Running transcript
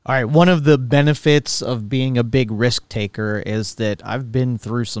All right, one of the benefits of being a big risk taker is that I've been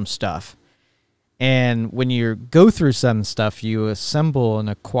through some stuff. And when you go through some stuff, you assemble and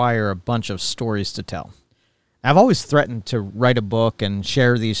acquire a bunch of stories to tell. I've always threatened to write a book and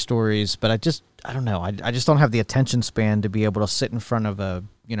share these stories, but I don't know. I just don't have the attention span to be able to sit in front of a,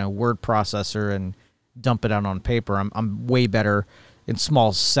 word processor and dump it out on paper. I'm way better in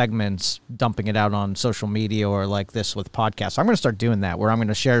small segments, dumping it out on social media or like this with podcasts. So I'm going to start doing that, where I'm going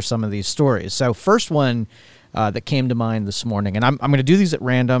to share some of these stories. So first one that came to mind this morning, and I'm going to do these at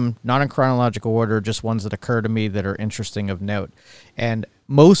random, not in chronological order, just ones that occur to me that are interesting of note. And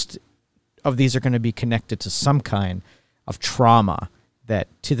most of these are going to be connected to some kind of trauma that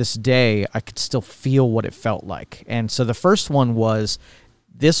to this day I could still feel what it felt like. And so the first one was,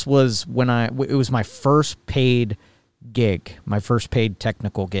 this was when it was my first paid gig, my first paid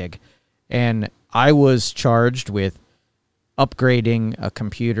technical gig. And I was charged with upgrading a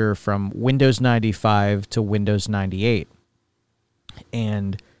computer from Windows 95 to Windows 98.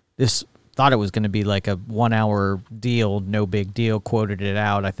 And this thought it was going to be like a 1 hour deal, no big deal, quoted it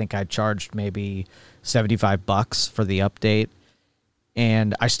out. I think I charged maybe $75 for the update.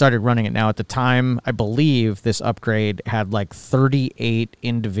 And I started running it. Now at the time, I believe this upgrade had like 38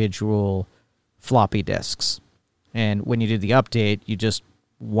 individual floppy disks. And when you did the update, you just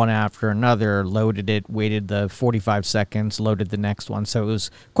one after another loaded it, waited the 45 seconds, loaded the next one. So it was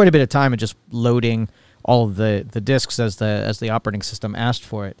quite a bit of time of just loading all of the disks as the operating system asked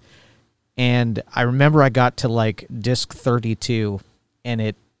for it. And I remember I got to like disk 32 and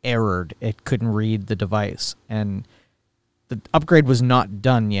it errored. It couldn't read the device. And the upgrade was not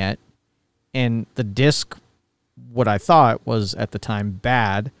done yet. And the disk, what I thought was at the time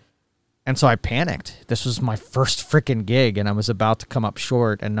bad. And so I panicked. This was my first freaking gig, and I was about to come up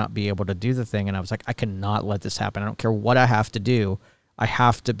short and not be able to do the thing. And I was like, I cannot let this happen. I don't care what I have to do. I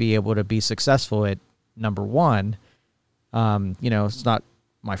have to be able to be successful at number one. It's not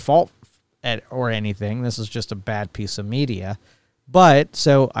my fault or anything. This is just a bad piece of media. But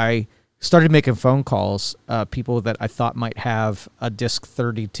so I started making phone calls, people that I thought might have a disk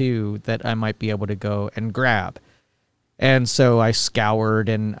 32 that I might be able to go and grab. And so I scoured,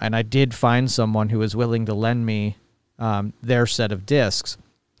 and I did find someone who was willing to lend me their set of discs.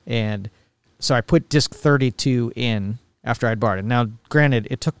 And so I put disk 32 in after I'd borrowed it. Now, granted,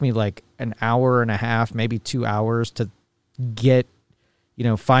 it took me like an hour and a half, maybe 2 hours to get,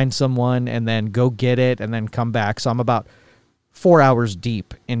 find someone and then go get it and then come back. So I'm about 4 hours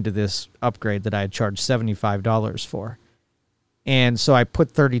deep into this upgrade that I had charged $75 for. And so I put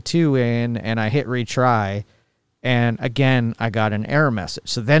 32 in and I hit retry. And again, I got an error message.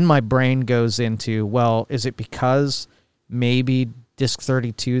 So then my brain goes into, well, is it because maybe disk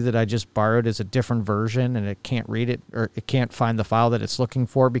 32 that I just borrowed is a different version and it can't read it, or it can't find the file that it's looking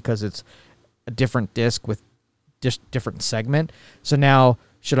for because it's a different disk with just different segment? So now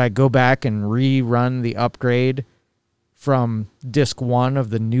should I go back and rerun the upgrade from disk 1 of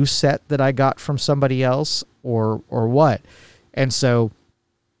the new set that I got from somebody else, or what? And so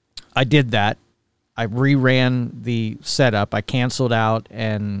I did that. I reran the setup. I canceled out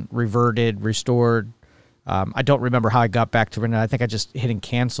and restored. I don't remember how I got back to it. I think I just hitting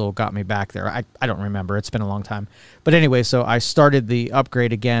cancel got me back there. I don't remember. It's been a long time. But anyway, so I started the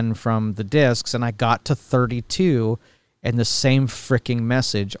upgrade again from the discs, and I got to 32 and the same freaking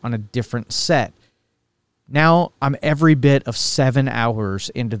message on a different set. Now I'm every bit of 7 hours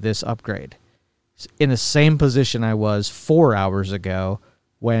into this upgrade, in the same position I was 4 hours ago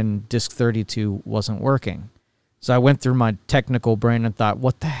when disk 32 wasn't working. So I went through my technical brain and thought,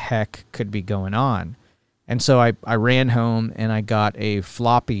 what the heck could be going on? And so I ran home and I got a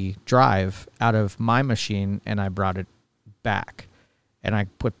floppy drive out of my machine and I brought it back. And I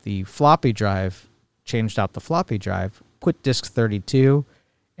put the floppy drive, changed out the floppy drive, put disk 32,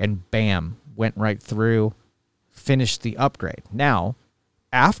 and bam, went right through, finished the upgrade. Now,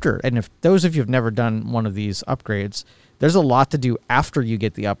 and if those of you have never done one of these upgrades, there's a lot to do after you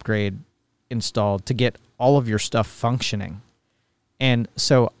get the upgrade installed to get all of your stuff functioning. And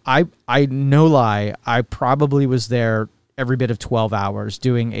so I no lie, I probably was there every bit of 12 hours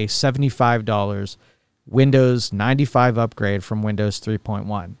doing a $75 Windows 95 upgrade from Windows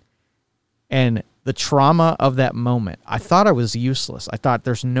 3.1. And the trauma of that moment, I thought I was useless. I thought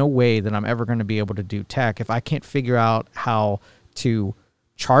there's no way that I'm ever going to be able to do tech if I can't figure out how to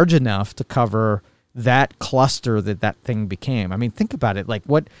charge enough to cover that cluster that thing became. I mean, think about it. Like,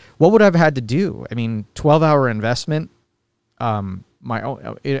 what would I have had to do? I mean, 12-hour investment.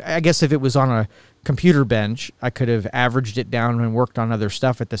 I guess if it was on a computer bench, I could have averaged it down and worked on other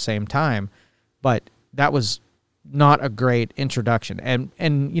stuff at the same time. But that was not a great introduction.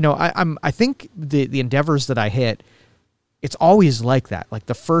 And you know, I think the endeavors that I hit, it's always like that. Like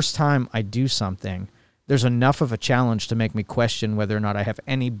the first time I do something, there's enough of a challenge to make me question whether or not I have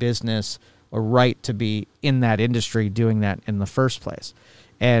any business or right to be in that industry doing that in the first place.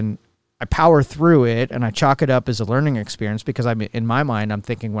 And I power through it and I chalk it up as a learning experience because in my mind, I'm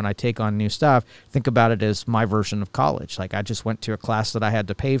thinking when I take on new stuff, think about it as my version of college. Like I just went to a class that I had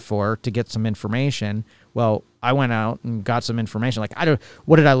to pay for to get some information. Well, I went out and got some information. Like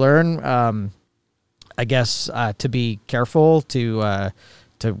what did I learn? I guess to be careful, to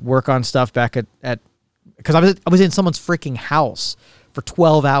work on stuff back at because I was in someone's freaking house for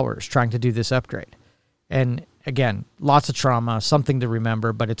 12 hours trying to do this upgrade. And again, lots of trauma, something to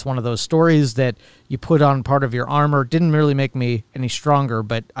remember, but it's one of those stories that you put on part of your armor. Didn't really make me any stronger,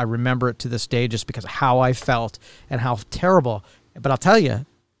 but I remember it to this day just because of how I felt and how terrible. But I'll tell you,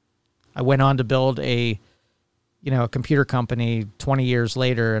 I went on to build a computer company 20 years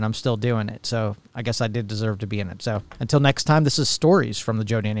later, and I'm still doing it. So I guess I did deserve to be in it. So until next time, this is Stories from the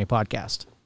Joe Daniel Podcast.